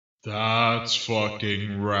That's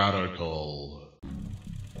fucking radical.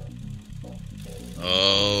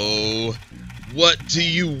 Oh, what do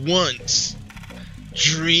you want?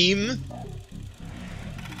 Dream?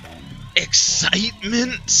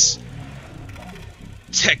 Excitement?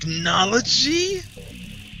 Technology?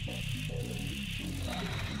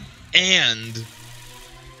 And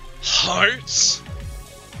hearts?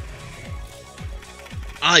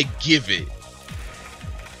 I give it.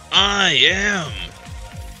 I am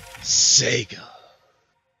Sega.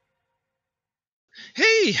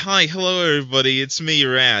 Hey, hi, hello everybody, it's me,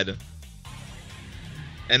 Rad.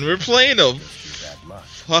 And we're playing a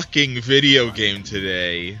fucking video game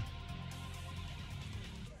today.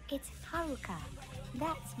 It's Haruka.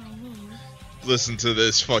 That's my name. Listen to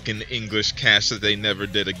this fucking English cast that they never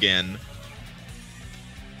did again.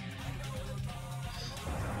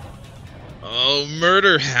 Oh,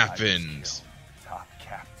 murder happened. Top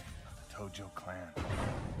captain of the Tojo clan.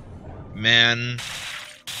 Man,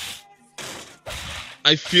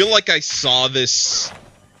 I feel like I saw this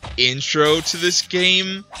intro to this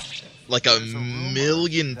game like a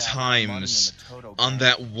million times on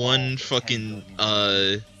that one fucking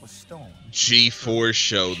G4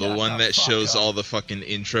 show, the one that shows all the fucking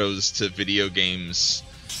intros to video games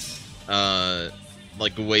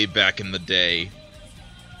like way back in the day.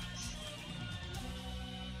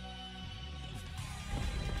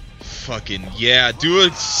 Fucking yeah, do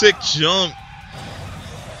a sick jump.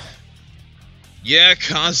 Yeah,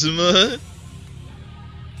 Kazuma.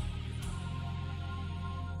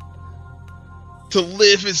 To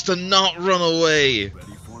live is to not run away.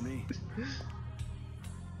 Ready for me? Then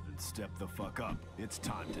step the fuck up. It's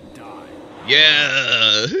time to die.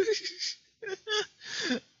 Yeah.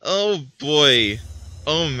 Oh boy.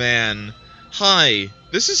 Oh man. Hi,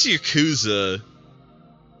 this is Yakuza.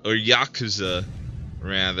 Or Yakuza,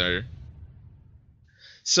 rather.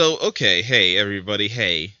 So, okay, hey everybody,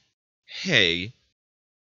 hey. Hey.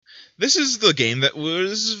 This is the game that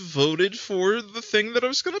was voted for the thing that I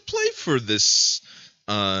was gonna play for this,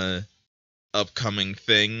 upcoming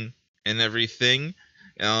thing and everything.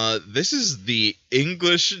 This is the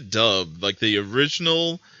English dub, like the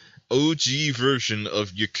original OG version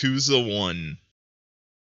of Yakuza 1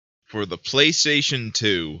 for the PlayStation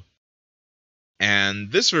 2.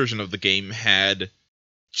 And this version of the game had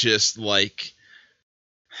just like,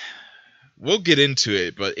 we'll get into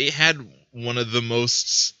it, but it had one of the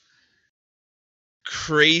most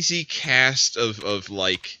crazy cast of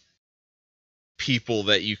like people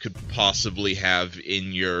that you could possibly have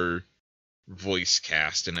in your voice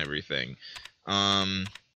cast and everything.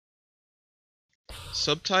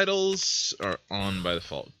 Subtitles are on by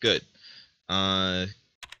default. Good.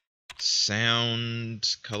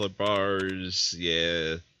 Sound, color bars,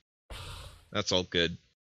 yeah. That's all good.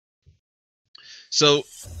 So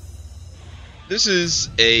this is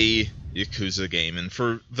a Yakuza game, and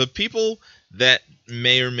for the people that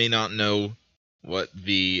may or may not know what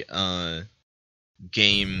the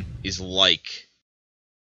game is like,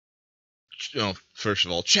 first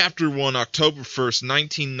of all, Chapter 1, October 1st,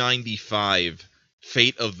 1995,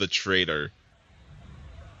 Fate of the Traitor.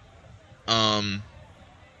 For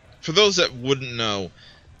those that wouldn't know,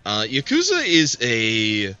 Yakuza is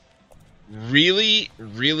a really,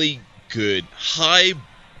 really good, high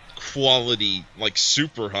quality, like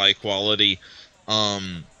super high quality,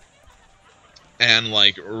 and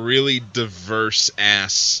like really diverse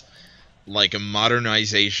ass, like a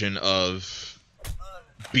modernization of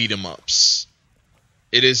beat 'em ups.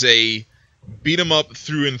 It is a beat 'em up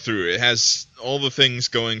through and through. It has all the things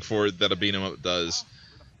going for it that a beat 'em up does.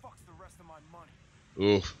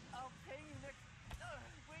 Ooh.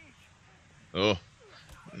 Oh.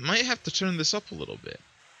 Might have to turn this up a little bit.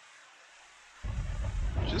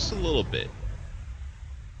 Just a little bit.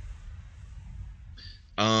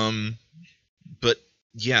 But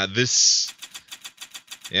yeah, this...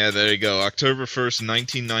 Yeah, there you go. October 1st,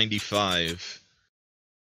 1995.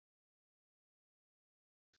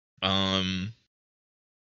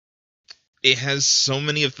 It has so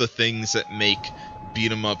many of the things that make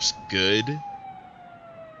beat-em-ups good,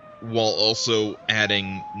 while also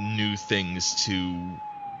adding new things to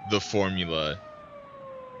the formula.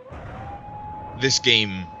 This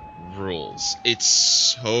game rules. It's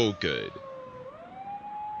so good.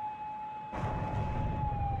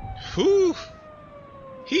 Whew!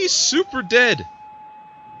 He's super dead!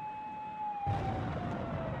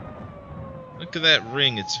 Look at that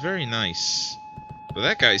ring, it's very nice. But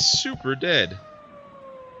that guy's super dead.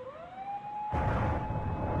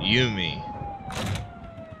 Yumi.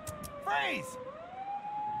 Freeze!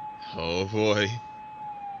 Oh boy.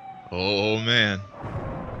 Oh man.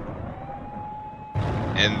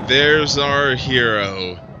 And there's our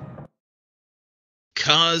hero,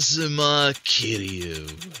 Kazuma Kiryu.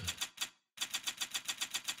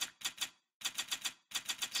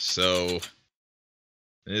 So,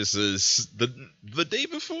 this is the day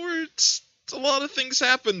before. It's a lot of things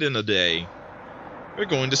happened in a day. We're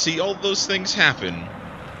going to see all those things happen.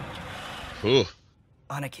 Whew.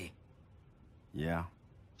 Aniki, Yeah.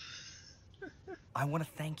 I want to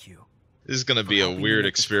thank you. This is gonna be a weird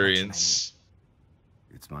experience.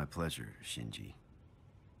 It's my pleasure, Shinji.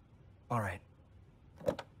 All right.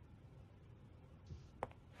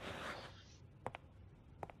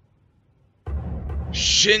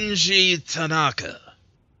 Shinji Tanaka.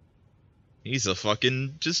 He's a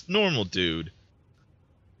fucking just normal dude.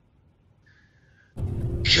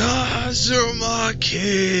 Kazuma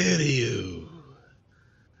Kiryu.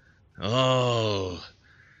 Oh,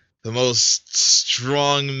 the most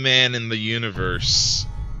strong man in the universe.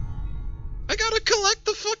 I gotta collect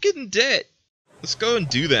the fucking debt. Let's go and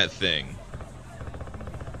do that thing.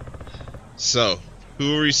 So,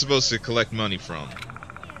 who are we supposed to collect money from?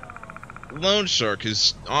 Loan Shark,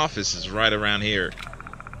 whose office is right around here.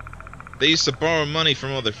 They used to borrow money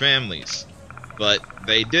from other families, but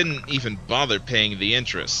they didn't even bother paying the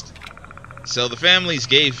interest. So the families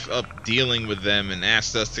gave up dealing with them and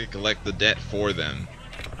asked us to collect the debt for them.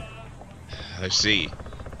 I see.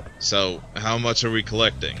 So, how much are we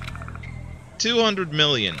collecting? 200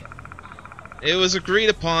 million. It was agreed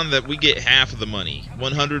upon that we get half of the money,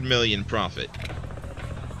 100 million profit.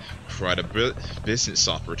 Quite a business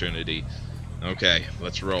opportunity. Okay,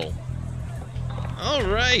 let's roll.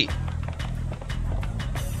 Alright.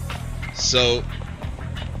 So,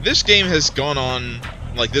 this game has gone on,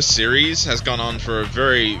 like this series has gone on for a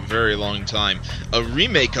very, very long time. A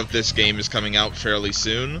remake of this game is coming out fairly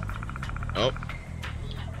soon. Oh.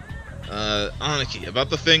 Aniki, about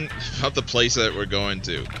the place that we're going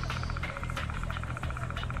to.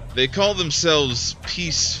 They call themselves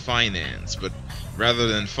Peace Finance, but rather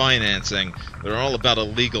than financing, they're all about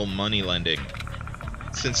illegal money lending.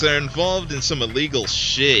 Since they're involved in some illegal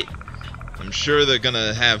shit, I'm sure they're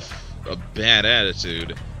gonna have a bad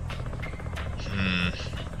attitude.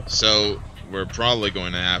 So, we're probably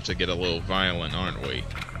going to have to get a little violent, aren't we?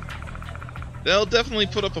 They'll definitely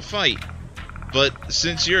put up a fight. But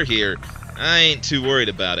since you're here, I ain't too worried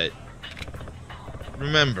about it.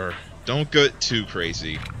 Remember, don't get too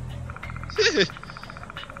crazy.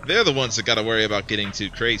 They're the ones that gotta worry about getting too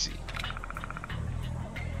crazy.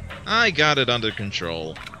 I got it under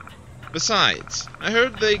control. Besides, I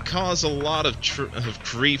heard they cause a lot of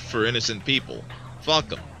grief for innocent people. Fuck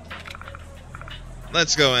them.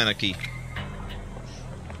 Let's go, Aniki.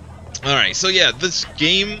 Alright, so yeah, this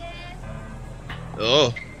game...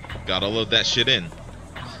 Oh, gotta load that shit in.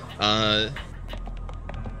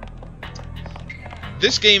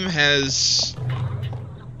 This game has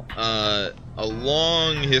a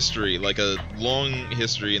long history, like a long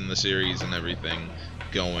history in the series and everything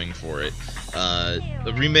going for it.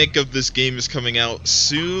 The remake of this game is coming out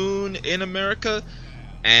soon in America,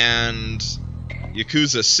 and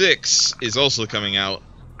Yakuza 6 is also coming out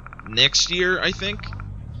next year, I think.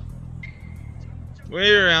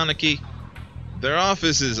 Where, Aniki? Their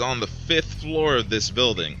office is on the 5th floor of this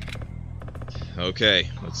building. Okay,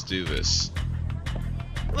 let's do this.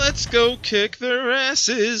 Let's go kick their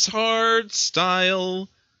asses hard style.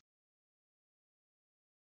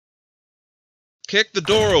 Kick the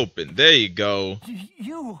door open. There you go.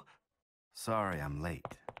 You... Sorry, I'm late.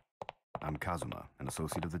 I'm Kazuma, an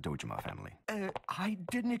associate of the Dojima family. I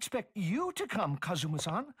didn't expect you to come,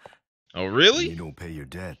 Kazuma-san. Oh, really? You don't pay your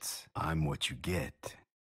debts. I'm what you get.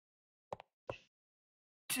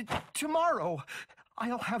 Tomorrow.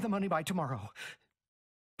 I'll have the money by tomorrow.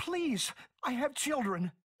 Please, I have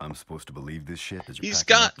children. I'm supposed to believe this shit as you're He's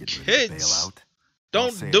packing got up, getting ready to bail kids. out?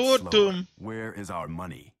 Don't do it to him. Where is our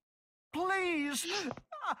money? Please.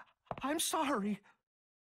 I'm sorry.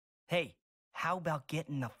 Hey, how about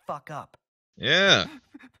getting the fuck up? Yeah.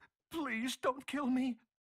 Please don't kill me.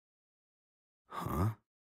 Huh?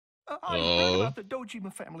 I heard about the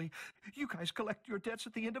Dojima family. You guys collect your debts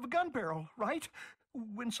at the end of a gun barrel, right?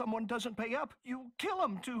 When someone doesn't pay up, you kill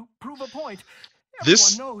them to prove a point.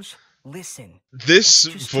 This- Everyone knows. Listen. This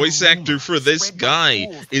Just voice a rumor actor for this spread by guy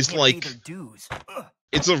fools that is can't like... pay their dues.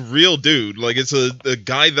 It's a real dude. Like, it's a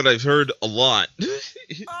guy that I've heard a lot.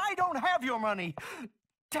 I don't have your money.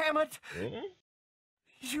 Damn it.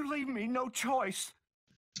 You leave me no choice.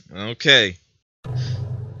 Okay.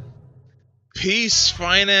 Peace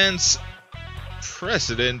Finance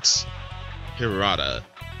President Hirata.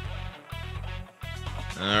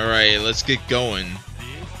 Alright, let's get going.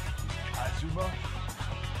 Kazuma?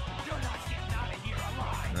 You're not getting out of here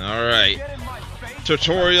alive. Alright.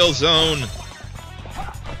 Tutorial zone.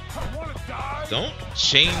 Don't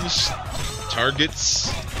change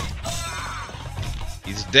targets.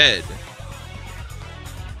 He's dead.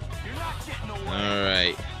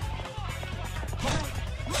 Alright.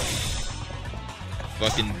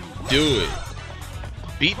 Fucking do it.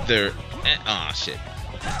 Beat their... Aw, shit.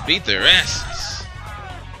 Beat their asses.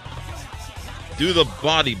 Do the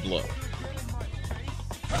body blow.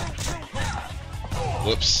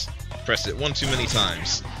 Whoops. Pressed it one too many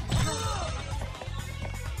times.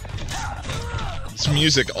 This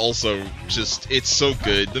music also just... It's so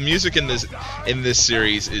good. The music in this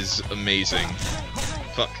series is amazing.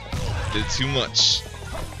 Fuck. Did too much.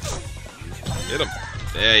 Hit him.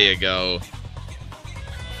 There you go.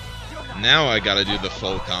 Now I gotta do the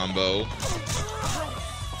full combo.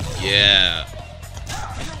 Yeah.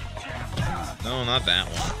 No, not that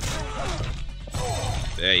one.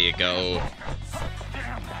 There you go.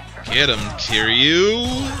 Get him, Kiryu!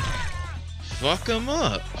 Fuck him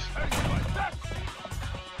up.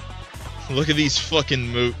 Look at these fucking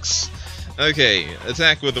mooks. Okay,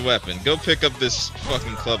 attack with a weapon. Go pick up this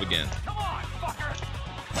fucking club again.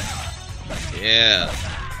 Yeah.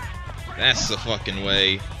 That's the fucking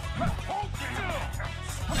way.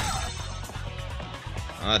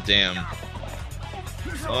 Ah, damn.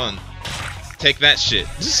 Hold on. Take that shit.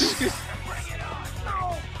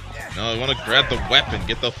 No, I want to grab the weapon.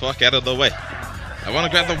 Get the fuck out of the way. I want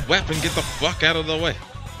to grab the weapon. Get the fuck out of the way.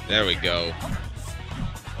 There we go.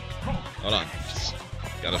 Hold on. Just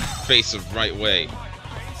gotta face the right way.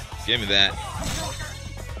 Give me that.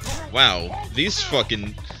 Wow. These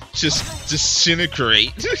fucking just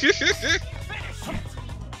disintegrate.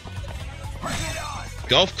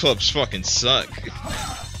 Golf clubs fucking suck.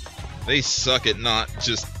 They suck at not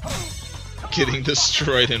just getting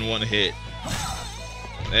destroyed in one hit.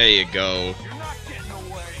 There you go.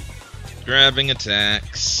 Grabbing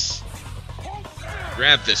attacks.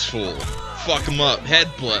 Grab this fool. Fuck him up.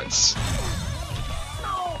 Headbutts.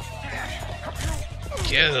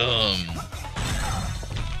 Get him.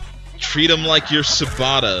 Treat him like you're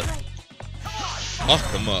Sabata. Fuck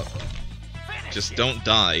him up. Just don't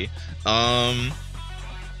die.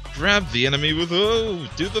 Grab the enemy with... Oh,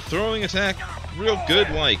 do the throwing attack real good,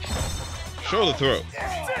 like. Show the throw.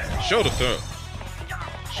 Show the throw.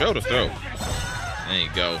 Show the throw. There you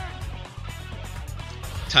go.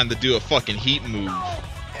 Time to do a fucking heat move.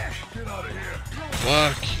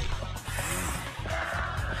 Fuck.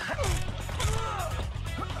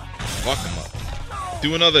 Fuck him up.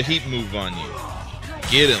 Do another heat move on you.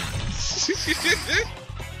 Get him.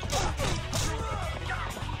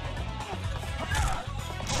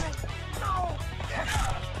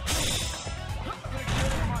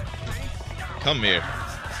 Come here.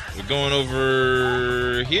 We're going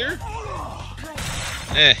over here?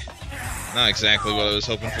 Not exactly what I was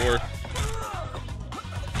hoping for.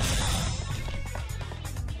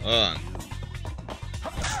 Hold on.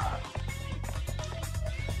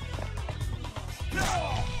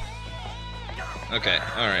 Okay,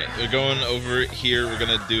 alright. We're going over here. We're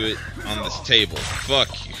gonna do it on this table.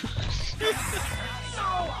 Fuck you.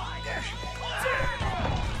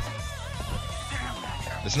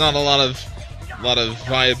 There's not a lot of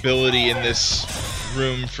viability in this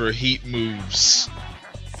room for heat moves.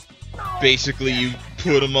 Basically, you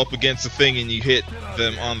put them up against the thing and you hit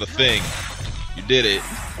them on the thing. You did it.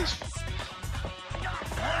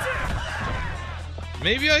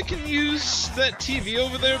 Maybe I can use that TV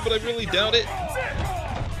over there, but I really doubt it.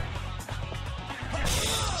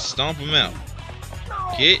 Stomp him out.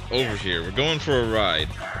 Get over here. We're going for a ride.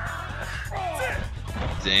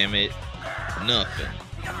 Damn it. Nothing.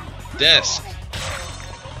 Desk.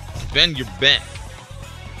 Bend your back.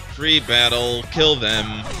 Free battle. Kill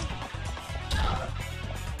them.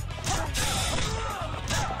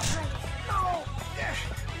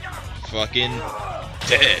 Fucking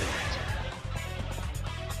dead.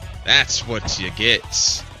 That's what you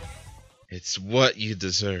get. It's what you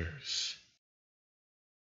deserve.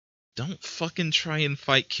 Don't fucking try and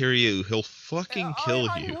fight Kiryu. He'll fucking kill you.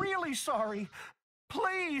 I'm really sorry.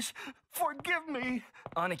 Please, forgive me.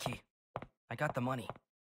 Aniki, I got the money.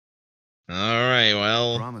 Alright,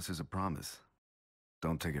 well. A promise is a promise.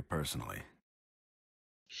 Don't take it personally.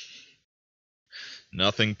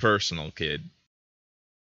 Nothing personal, kid.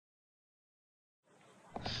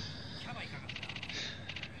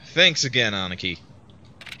 Thanks again, Aniki.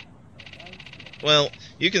 Well,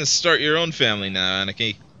 you can start your own family now,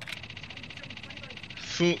 Aniki.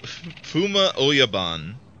 Fuma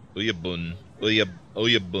Oyabun.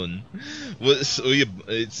 Oyabun,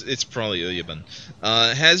 it's probably Oyabun,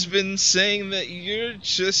 has been saying that you're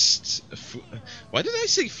just, why did I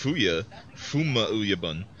say Fuya? Fuma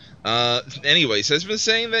Oyabun. Anyways, has been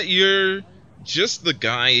saying that you're just the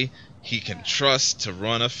guy he can trust to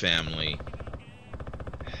run a family.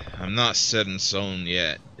 I'm not set in stone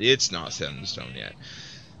yet. It's not set in stone yet.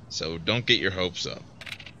 So don't get your hopes up.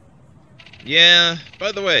 Yeah,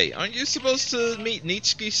 by the way, aren't you supposed to meet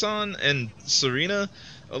Nitsuki-san and Serena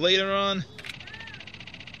later on?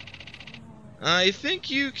 I think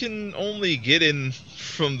you can only get in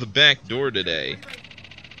from the back door today.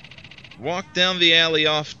 Walk down the alley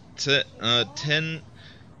off to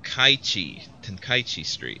Tenkaichi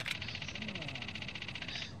Street.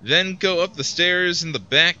 Then go up the stairs in the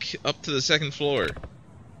back up to the second floor.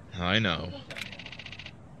 I know.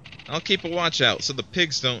 I'll keep a watch out so the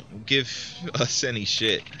pigs don't give us any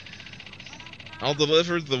shit. I'll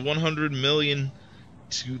deliver the 100 million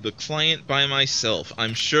to the client by myself.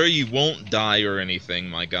 I'm sure you won't die or anything,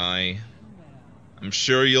 my guy. I'm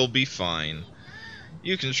sure you'll be fine.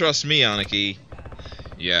 You can trust me, Aniki.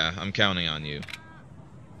 Yeah, I'm counting on you.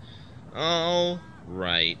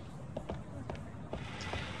 Alright.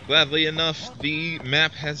 Gladly enough, the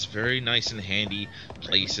map has very nice and handy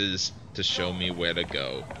places to show me where to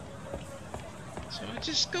go. So I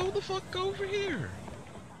just go the fuck over here.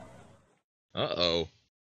 Uh-oh.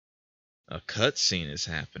 A cutscene is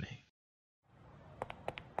happening.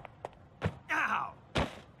 Ow!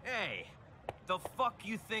 Hey, the fuck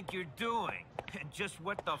you think you're doing? And just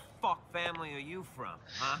what the fuck family are you from,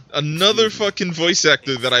 huh? Another fucking voice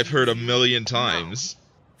actor that I've heard a million times.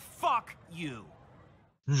 No. Fuck you.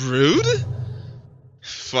 Rude?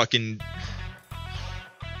 Fucking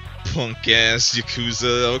punk ass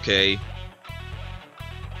Yakuza, okay.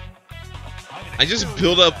 I just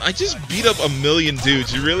beat up a million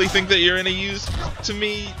dudes. You really think that you're any use to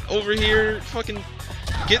me over here? Fucking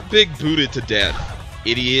get big booted to death.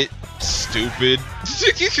 Idiot. Stupid.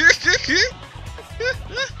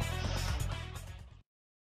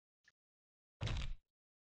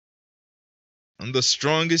 I'm the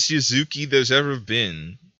strongest Yuzuki there's ever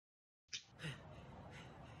been.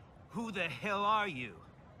 Who the hell are you?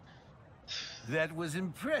 That was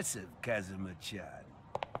impressive, Kazuma-chan.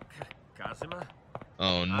 Kazuma?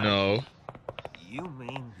 Oh no. You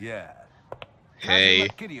mean? Yeah. Hey.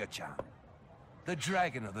 Kazuma Kiryu-chan, the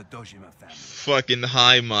dragon of the Dojima family. Fucking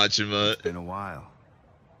hi, Majima. It's been a while,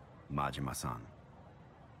 Majima-san.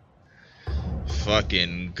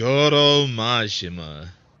 Fucking Goro Majima.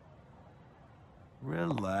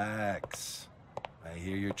 Relax. I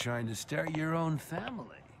hear you're trying to start your own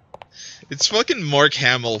family. It's fucking Mark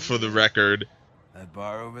Hamill for the record. That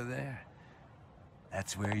bar over there?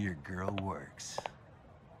 That's where your girl works.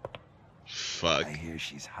 Fuck. I hear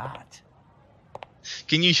she's hot.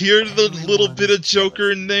 Can you hear the little bit of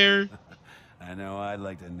Joker in there? I know I'd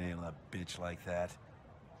like to nail a bitch like that.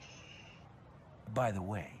 By the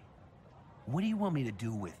way, what do you want me to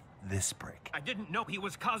do with this prick? I didn't know he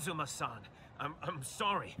was Kazuma-san. I'm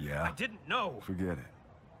sorry. Yeah? I didn't know. Forget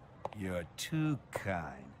it. You're too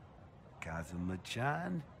kind.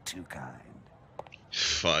 Kazuma-chan, too kind.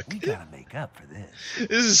 Fuck. We gotta make up for this.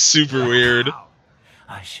 This is super weird. Ow.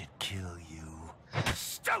 I should kill you.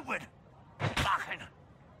 Stupid! Fucking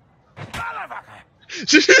motherfucker!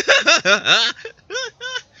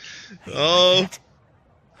 Oh.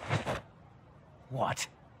 What?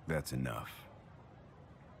 That's enough.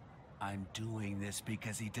 I'm doing this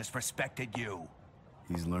because he disrespected you.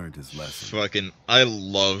 He's learned his lesson. Fucking, I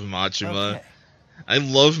love Majima. Okay. I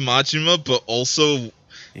love Majima, but also, If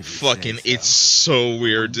you fucking, say so. it's so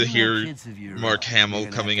weird to When you hear have kids of your Mark own, Hamill you're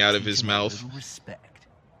gonna coming have out to of teach his them a mouth. little respect.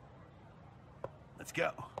 Let's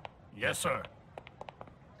go. Yes, sir.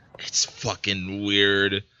 It's fucking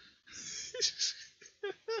weird.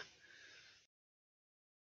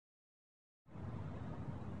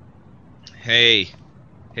 Hey.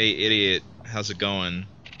 Hey, idiot. How's it going?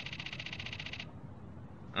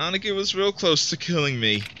 Aniki was real close to killing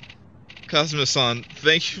me. Kazuma-san,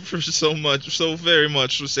 thank you for so very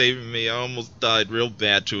much for saving me. I almost died real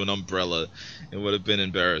bad to an umbrella. It would have been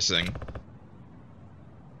embarrassing.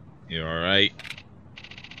 You alright?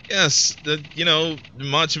 Yes, you know,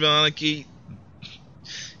 Majima Aniki,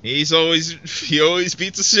 he always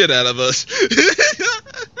beats the shit out of us.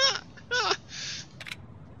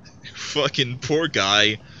 Fucking poor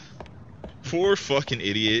guy. Poor fucking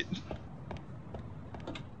idiot.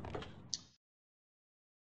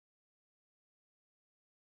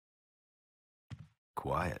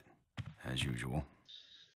 Quiet, as usual.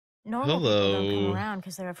 Normal people Hello. don't come around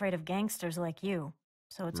because they're afraid of gangsters like you.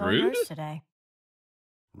 So it's all Rude? yours today.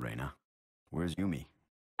 Reina, Where's Yumi?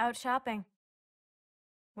 Out shopping.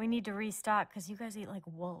 We need to restock because you guys eat like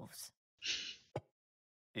wolves.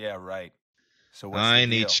 Yeah, right. So what's Hi,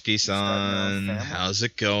 the deal? You starting your own Nichiki-san. family? How's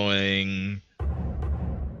it going?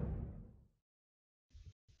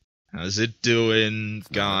 How's it doing, It's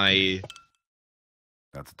not guy? okay.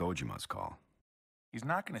 That's Dojima's call. He's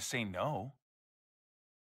not going to say no.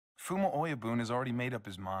 Fumo Oyabun has already made up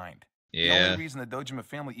his mind. The Yeah. only reason the Dojima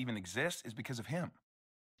family even exists is because of him.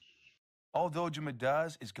 All Dojima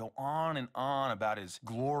does is go on and on about his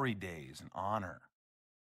glory days and honor.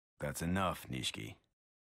 That's enough, Nishiki.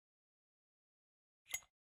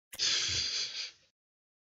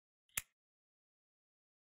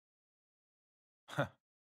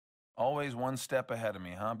 Always one step ahead of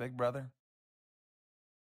me, huh, big brother?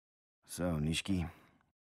 So, Nishiki.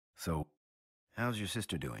 So, how's your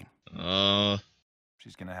sister doing?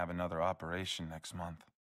 She's gonna have another operation next month.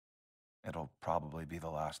 It'll probably be the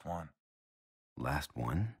last one. Last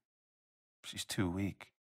one? She's too weak.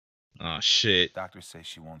 Oh, shit. Doctors say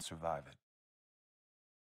she won't survive it.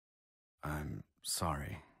 I'm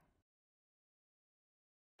sorry.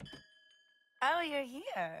 Oh, you're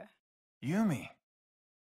here. Yumi.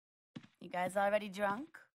 You guys already drunk?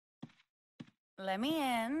 Let me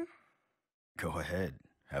in. Go ahead.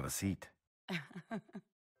 Have a seat.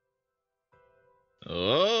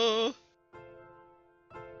 Oh.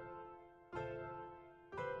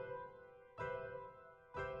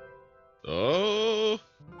 Oh.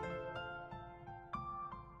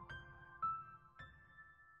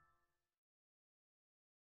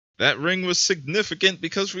 That ring was significant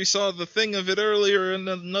because we saw the thing of it earlier and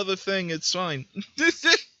another thing. It's fine.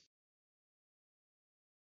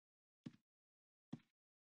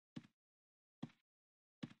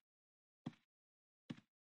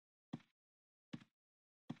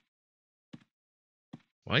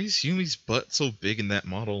 Why is Yumi's butt so big in that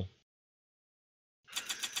model?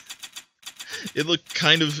 It looked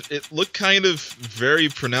kind of very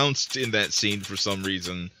pronounced in that scene for some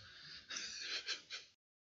reason.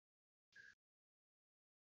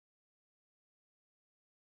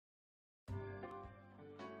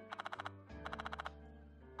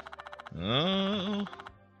 Oh.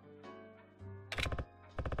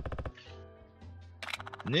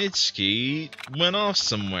 Nitsuki went off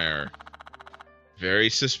somewhere.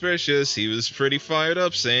 Very suspicious. He was pretty fired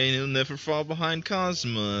up, saying he'll never fall behind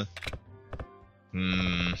Kazuma.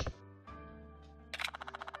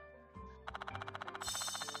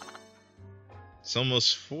 It's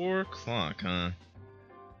almost 4 o'clock, huh?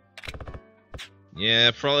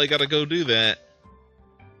 Yeah, probably gotta go do that.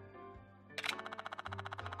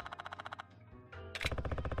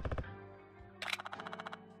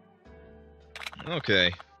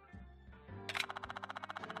 Okay.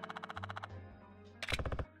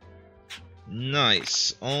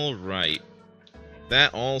 Nice. Alright.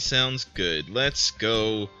 That all sounds good. Let's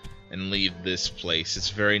go and leave this place.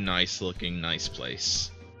 It's a very nice looking, nice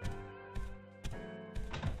place.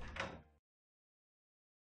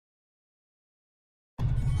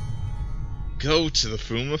 Go to the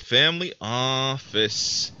Fuma family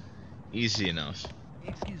office. Easy enough.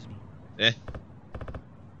 Excuse me. Eh?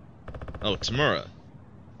 Oh, Tamura.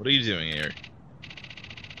 What are you doing here?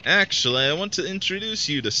 Actually, I want to introduce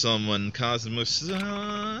you to someone,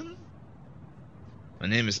 Kazuma-san. My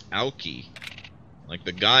name is Aoki. Like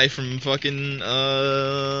the guy from fucking,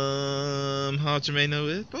 Hajime no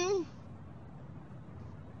Ippo?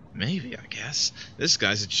 Maybe, I guess. This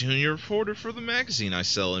guy's a junior reporter for the magazine I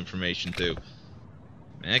sell information to.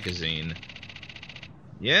 Magazine?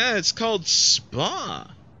 Yeah, it's called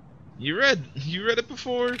Spa. You read it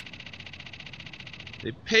before?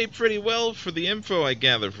 They pay pretty well for the info I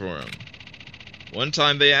gather for them. One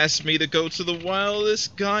time they asked me to go to the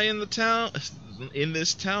wildest guy in the town,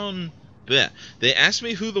 Blech. They asked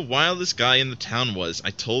me who the wildest guy in the town was. I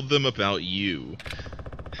told them about you.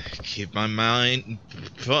 Keep my mind...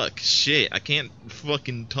 Fuck, shit, I can't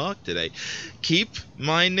fucking talk today. Keep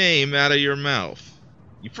my name out of your mouth.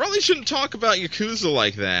 You probably shouldn't talk about Yakuza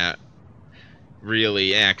like that.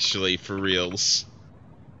 Really, actually, for reals.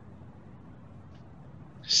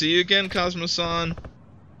 See you again, Cosmo-san.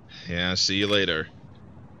 Yeah, see you later.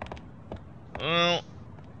 Well,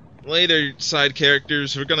 later, side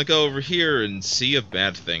characters, we're gonna go over here and see a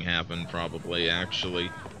bad thing happen, probably, actually.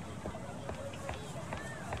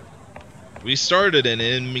 We started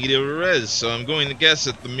in media res, so I'm going to guess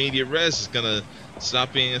that the media res is gonna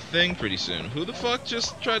stop being a thing pretty soon. Who the fuck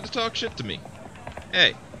just tried to talk shit to me?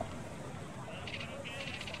 Hey.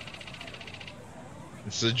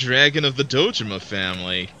 It's the dragon of the Dojima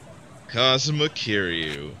family, Kazuma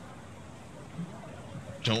Kiryu.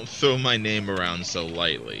 Don't throw my name around so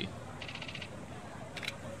lightly.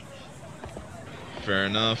 Fair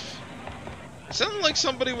enough. It sounded like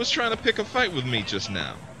somebody was trying to pick a fight with me just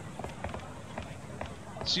now.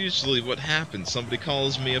 It's usually what happens. Somebody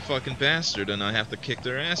calls me a fucking bastard and I have to kick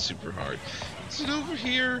their ass super hard. Is it over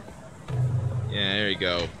here? Yeah, there you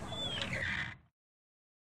go.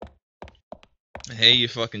 Hey, you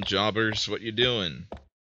fucking jobbers, what you doing?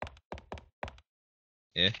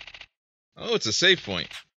 Yeah. Oh, it's a save point.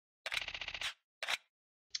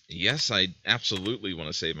 Yes, I absolutely want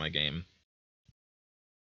to save my game.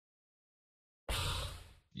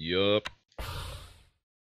 Yup.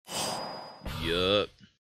 Yup.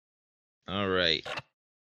 Alright.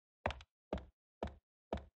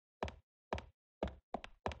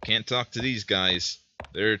 Can't talk to these guys.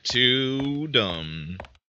 They're too dumb.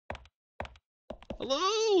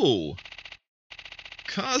 Hello!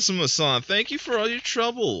 Kazuma-san, thank you for all your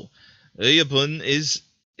trouble. Uyabun is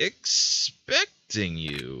expecting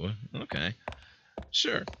you. Okay.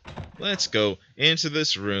 Sure. Let's go into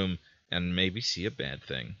this room and maybe see a bad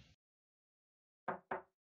thing.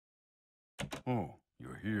 Oh,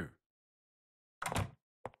 you're here.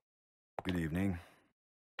 Good evening.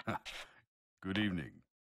 Good evening.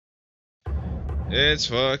 It's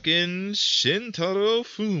fucking Shintaro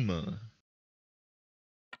Fuma.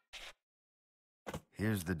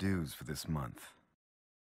 Here's the dues for this month.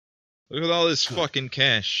 Look at all this fucking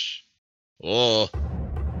cash. Oh,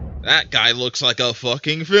 that guy looks like a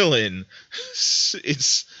fucking villain.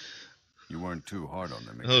 It's... You weren't too hard on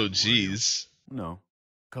them. Oh, jeez. No.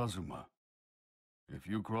 Kazuma. If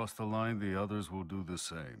you cross the line, the others will do the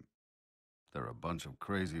same. They're a bunch of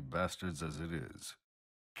crazy bastards as it is.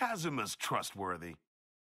 Kazuma's trustworthy.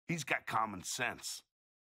 He's got common sense.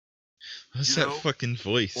 What's that fucking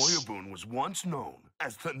voice? Oyabun was once known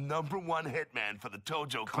as the #1 hitman for the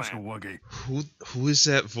Tojo clan. Kasawagi. Who is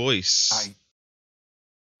that voice?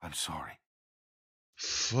 I'm sorry.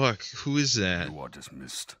 Fuck, who is that? You are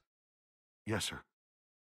dismissed. Yes, sir.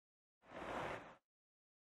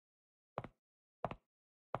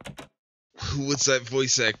 Who was that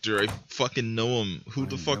voice actor? I fucking know him. Who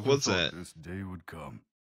the fuck was that? This day would come.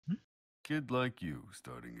 Kid like you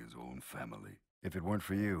starting his own family. If it weren't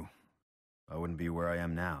for you, I wouldn't be where I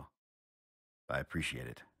am now. I appreciate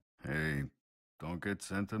it. Hey, don't get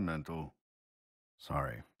sentimental.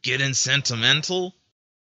 Sorry. Getting sentimental?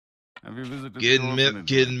 Have you visited Getting milk,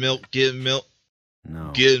 getting milk, getting milk.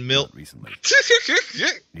 No. Getting milk. Not recently.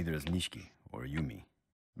 Neither is Nishiki or Yumi.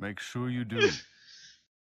 Make sure you do.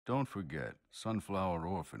 Don't forget, Sunflower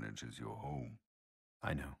Orphanage is your home.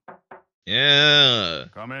 I know. Yeah.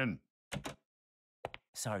 Come in.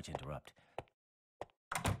 Sorry to interrupt.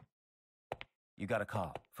 You got a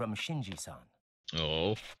call from Shinji-san.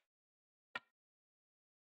 Oh.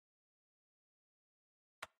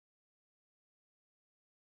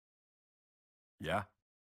 Yeah?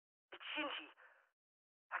 It's Shinji.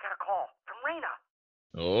 I got a call from Reina.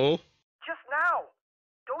 Oh. Just now.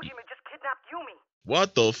 Dojima just kidnapped Yumi.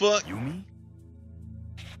 What the fuck? Yumi?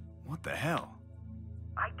 What the hell?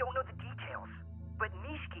 I don't know the details, but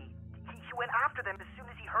Nishiki, he went after them as soon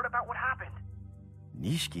as he heard about what happened.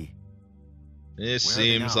 Nishiki? This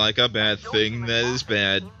seems like a bad thing that is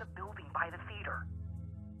bad. In the building by the theater.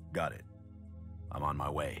 Got it. I'm on my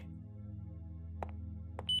way.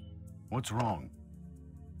 What's wrong?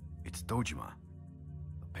 It's Dojima.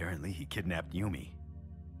 Apparently he kidnapped Yumi.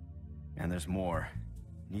 And there's more.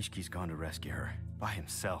 Nishiki's gone to rescue her. By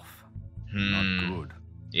himself. Not good.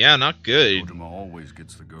 Yeah, not good. Dojima always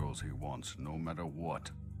gets the girls he wants, no matter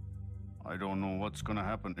what. I don't know what's gonna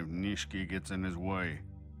happen if Nishiki gets in his way.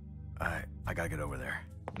 I gotta get over there.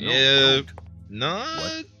 Yeah, No, not...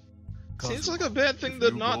 What? Seems like a bad thing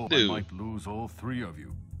to not do. I might lose all three of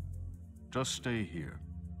you. Just stay here.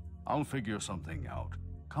 I'll figure something out.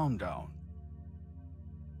 Calm down.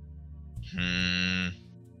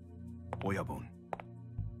 Oyabun.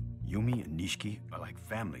 Yumi and Nishiki are like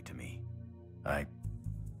family to me.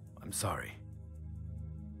 I'm sorry.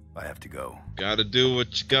 I have to go. Gotta do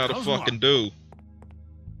what you gotta fucking do.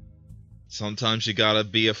 Sometimes you gotta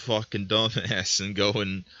be a fucking dumbass and go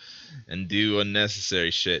and do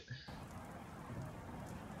unnecessary shit.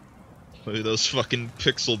 Look at those fucking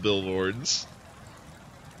pixel billboards.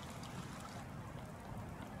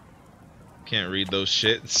 Can't read those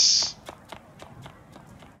shits.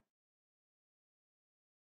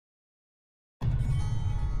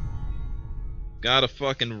 Gotta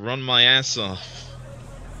fucking run my ass off.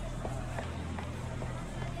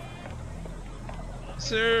 Is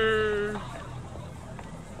there...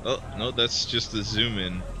 Oh, no, that's just the zoom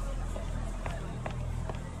in.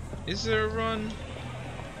 Is there a run?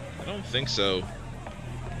 I don't think so.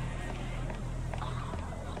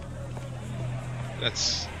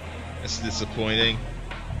 That's disappointing.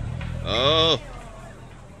 Oh!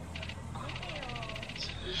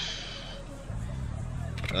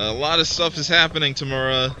 A lot of stuff is happening,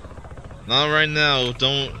 Tamura. Not right now.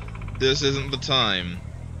 Don't. This isn't the time.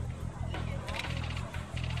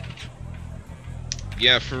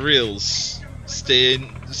 Yeah, for reals. Stay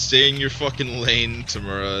in your fucking lane,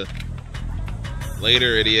 Tamura.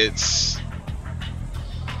 Later, idiots.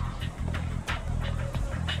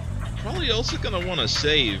 Probably also gonna want to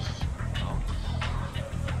save.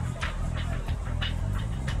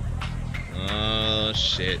 Oh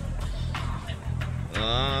shit.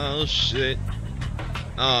 Oh shit.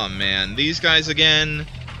 Oh man, these guys again.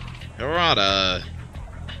 Hirata.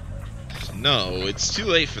 No, it's too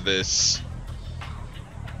late for this.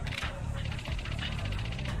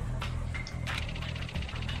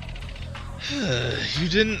 You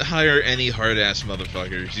didn't hire any hard-ass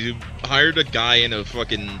motherfuckers. You hired a guy in a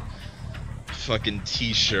fucking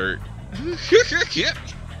t-shirt.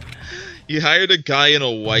 You hired a guy in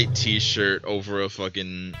a white t-shirt over a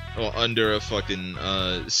fucking, well, under a fucking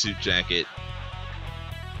suit jacket.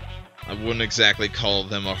 I wouldn't exactly call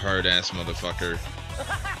them a hard-ass motherfucker.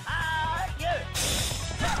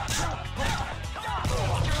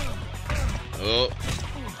 Oh.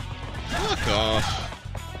 Fuck off.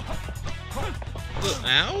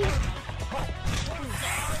 Ow?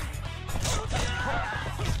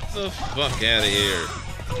 Get the fuck out of here.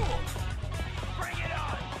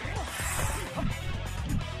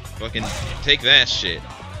 Fucking take that shit.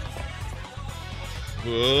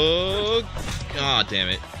 Whoa. God damn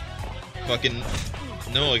it. Fucking.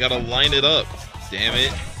 No, I gotta line it up. Damn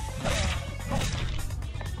it.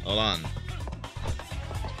 Hold on.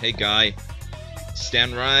 Hey, guy.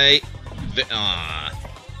 Stand right. Ah.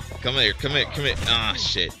 Come here, come here, come here. Ah,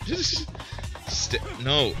 shit.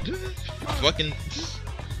 No. Fucking.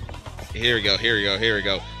 Here we go, here we go, here we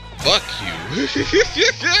go. Fuck you.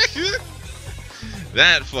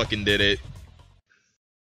 That fucking did it.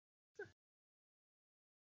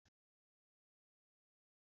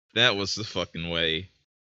 That was the fucking way.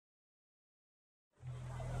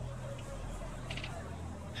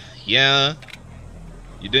 Yeah.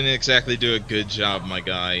 You didn't exactly do a good job, my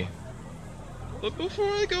guy. But before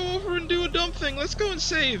I go over and do a dumb thing, let's go and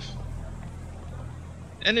save.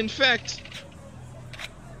 And in fact,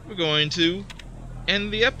 we're going to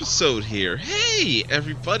end the episode here. Hey,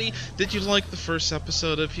 everybody! Did you like the first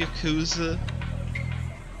episode of Yakuza?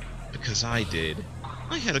 Because I did.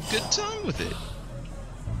 I had a good time with it.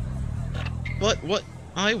 But what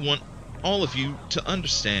I want all of you to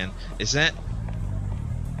understand is that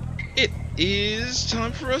it is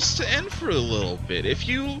time for us to end for a little bit. If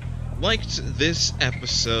you liked this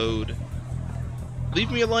episode, leave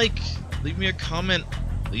me a like, leave me a comment,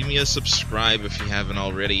 leave me a subscribe if you haven't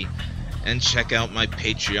already, and check out my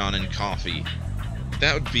Patreon and Ko-fi.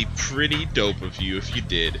 That would be pretty dope of you if you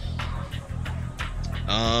did.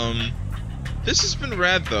 This has been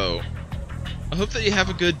rad though. I hope that you have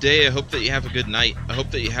a good day, I hope that you have a good night, I hope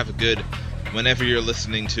that you have a good whenever you're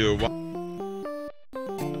listening to or